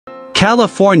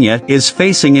California is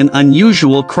facing an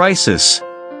unusual crisis.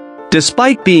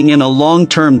 Despite being in a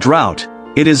long-term drought,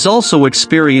 it is also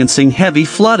experiencing heavy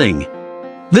flooding.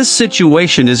 This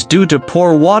situation is due to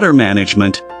poor water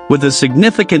management, with a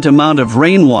significant amount of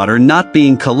rainwater not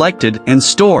being collected and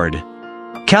stored.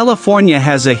 California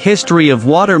has a history of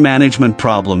water management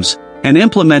problems, and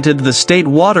implemented the State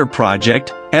Water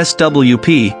Project,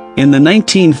 SWP, in the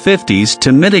 1950s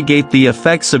to mitigate the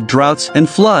effects of droughts and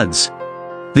floods.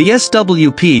 The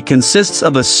SWP consists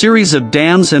of a series of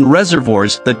dams and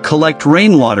reservoirs that collect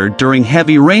rainwater during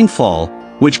heavy rainfall,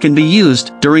 which can be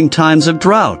used during times of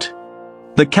drought.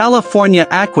 The California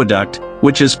Aqueduct,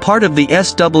 which is part of the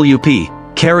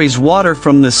SWP, carries water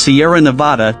from the Sierra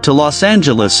Nevada to Los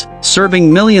Angeles,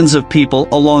 serving millions of people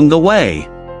along the way.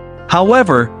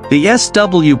 However, the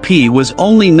SWP was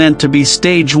only meant to be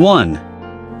stage 1.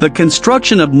 The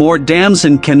construction of more dams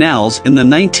and canals in the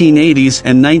 1980s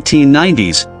and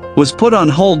 1990s was put on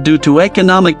hold due to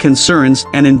economic concerns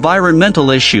and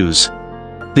environmental issues.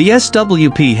 The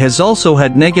SWP has also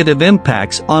had negative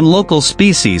impacts on local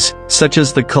species, such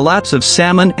as the collapse of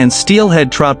salmon and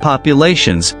steelhead trout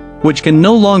populations, which can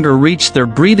no longer reach their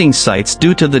breeding sites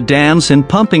due to the dams and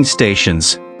pumping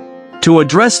stations. To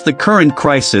address the current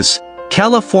crisis,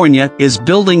 California is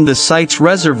building the Sites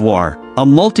Reservoir, a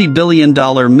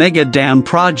multi-billion-dollar mega dam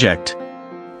project.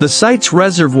 The Sites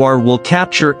Reservoir will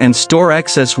capture and store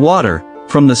excess water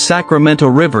from the Sacramento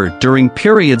River during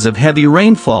periods of heavy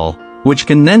rainfall, which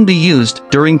can then be used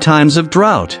during times of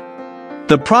drought.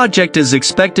 The project is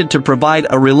expected to provide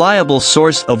a reliable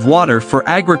source of water for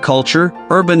agriculture,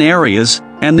 urban areas,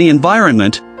 and the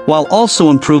environment, while also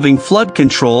improving flood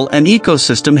control and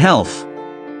ecosystem health.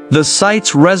 The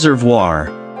Sites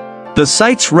Reservoir. The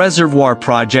Sites Reservoir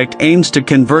Project aims to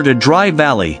convert a dry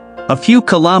valley, a few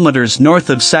kilometers north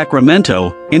of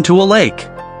Sacramento, into a lake.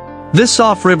 This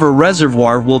off-river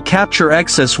reservoir will capture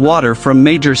excess water from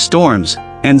major storms,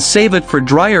 and save it for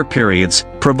drier periods,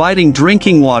 providing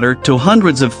drinking water to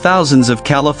hundreds of thousands of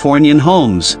Californian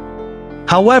homes.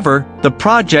 However, the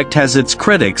project has its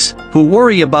critics, who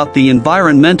worry about the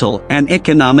environmental and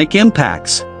economic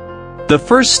impacts. The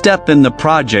first step in the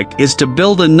project is to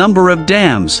build a number of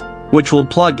dams, which will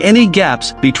plug any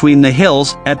gaps between the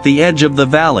hills at the edge of the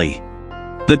valley.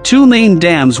 The two main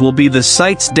dams will be the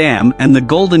Sites Dam and the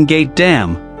Golden Gate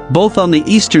Dam, both on the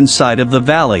eastern side of the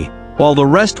valley, while the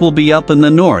rest will be up in the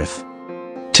north.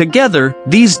 Together,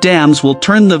 these dams will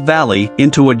turn the valley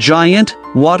into a giant,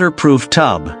 waterproof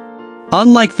tub.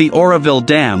 Unlike the Oroville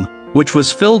Dam, which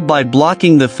was filled by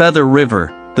blocking the Feather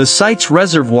River, the Sites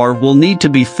Reservoir will need to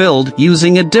be filled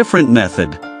using a different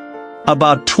method.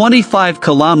 About 25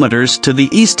 kilometers to the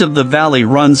east of the valley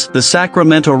runs the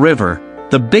Sacramento River,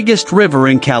 the biggest river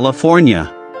in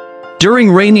California.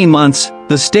 During rainy months,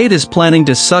 the state is planning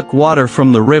to suck water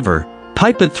from the river,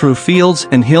 pipe it through fields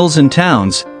and hills and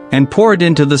towns, and pour it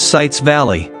into the Sites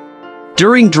Valley.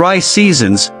 During dry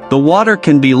seasons, the water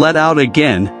can be let out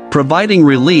again, providing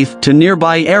relief to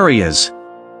nearby areas.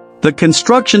 The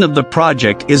construction of the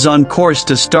project is on course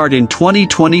to start in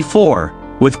 2024,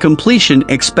 with completion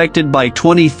expected by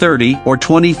 2030 or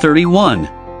 2031.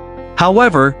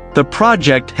 However, the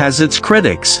project has its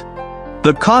critics.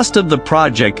 The cost of the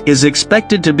project is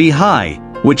expected to be high,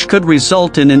 which could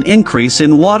result in an increase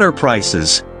in water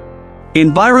prices.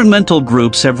 Environmental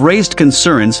groups have raised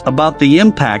concerns about the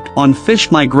impact on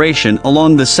fish migration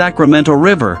along the Sacramento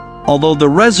River, although the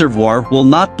reservoir will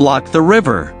not block the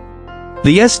river.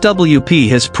 The SWP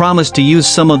has promised to use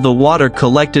some of the water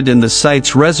collected in the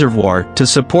Sites Reservoir to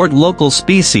support local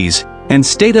species, and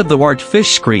state-of-the-art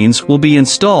fish screens will be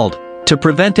installed to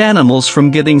prevent animals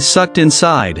from getting sucked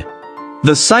inside.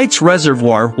 The Sites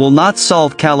Reservoir will not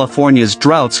solve California's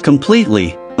droughts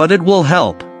completely, but it will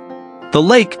help. The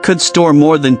lake could store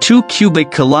more than 2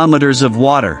 cubic kilometers of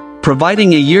water,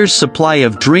 providing a year's supply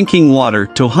of drinking water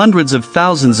to hundreds of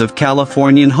thousands of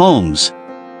Californian homes.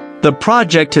 The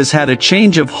project has had a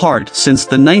change of heart since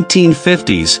the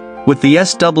 1950s, with the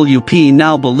SWP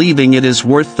now believing it is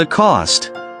worth the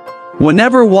cost.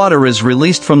 Whenever water is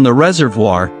released from the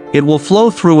reservoir, it will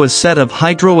flow through a set of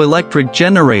hydroelectric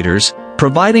generators,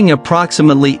 providing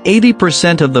approximately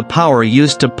 80% of the power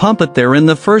used to pump it there in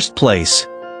the first place.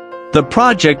 The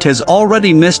project has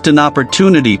already missed an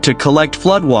opportunity to collect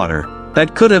floodwater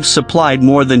that could have supplied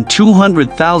more than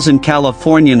 200,000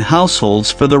 Californian households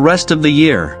for the rest of the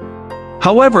year.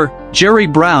 However, Jerry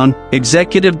Brown,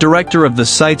 executive director of the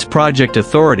Sites Project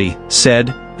Authority,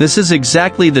 said, "This is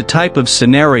exactly the type of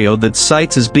scenario that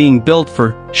Sites is being built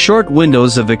for, short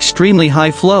windows of extremely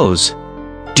high flows."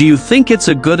 Do you think it's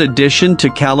a good addition to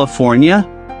California?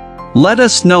 Let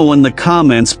us know in the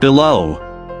comments below.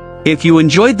 If you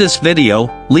enjoyed this video,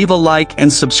 leave a like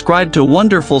and subscribe to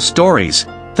Wonderful Stories.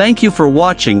 Thank you for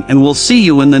watching and we'll see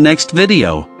you in the next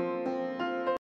video.